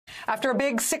After a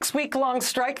big 6-week-long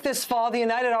strike this fall, the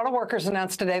United Auto Workers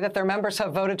announced today that their members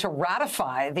have voted to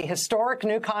ratify the historic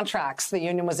new contracts the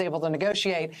union was able to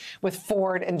negotiate with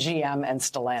Ford and GM and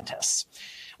Stellantis.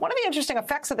 One of the interesting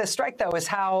effects of this strike, though, is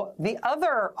how the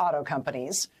other auto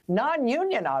companies,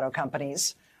 non-union auto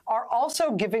companies, are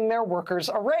also giving their workers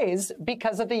a raise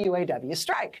because of the UAW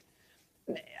strike.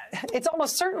 It's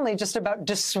almost certainly just about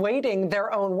dissuading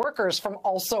their own workers from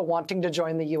also wanting to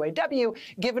join the UAW,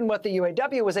 given what the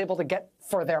UAW was able to get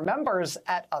for their members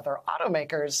at other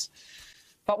automakers.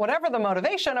 But whatever the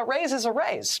motivation, a raise is a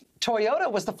raise.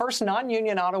 Toyota was the first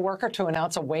non-union auto worker to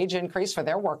announce a wage increase for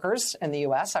their workers in the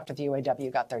U.S. after the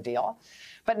UAW got their deal.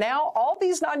 But now all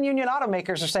these non-union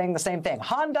automakers are saying the same thing.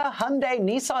 Honda, Hyundai,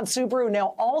 Nissan, Subaru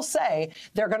now all say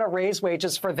they're going to raise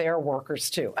wages for their workers,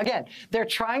 too. Again, they're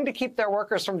trying to keep their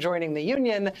workers from joining the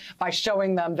union by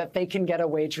showing them that they can get a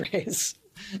wage raise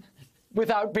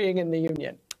without being in the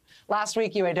union. Last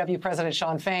week, UAW President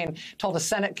Shawn Fain told a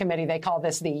Senate committee they call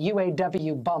this the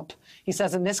UAW bump. He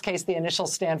says in this case, the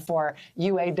initials stand for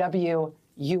UAW,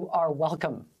 you are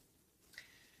welcome.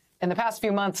 In the past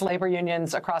few months, labor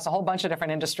unions across a whole bunch of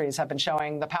different industries have been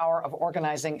showing the power of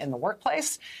organizing in the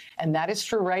workplace. And that is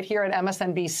true right here at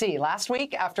MSNBC. Last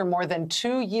week, after more than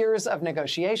 2 years of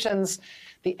negotiations,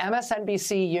 the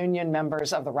MSNBC union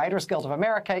members of the Writers Guild of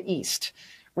America East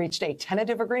reached a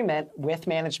tentative agreement with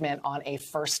management on a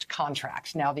first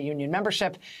contract. Now, the union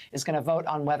membership is going to vote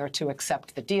on whether to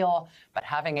accept the deal, but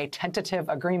having a tentative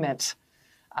agreement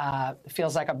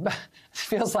feels like a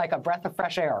breath of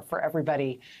fresh air for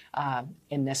everybody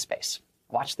in this space.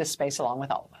 Watch this space along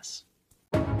with all of us.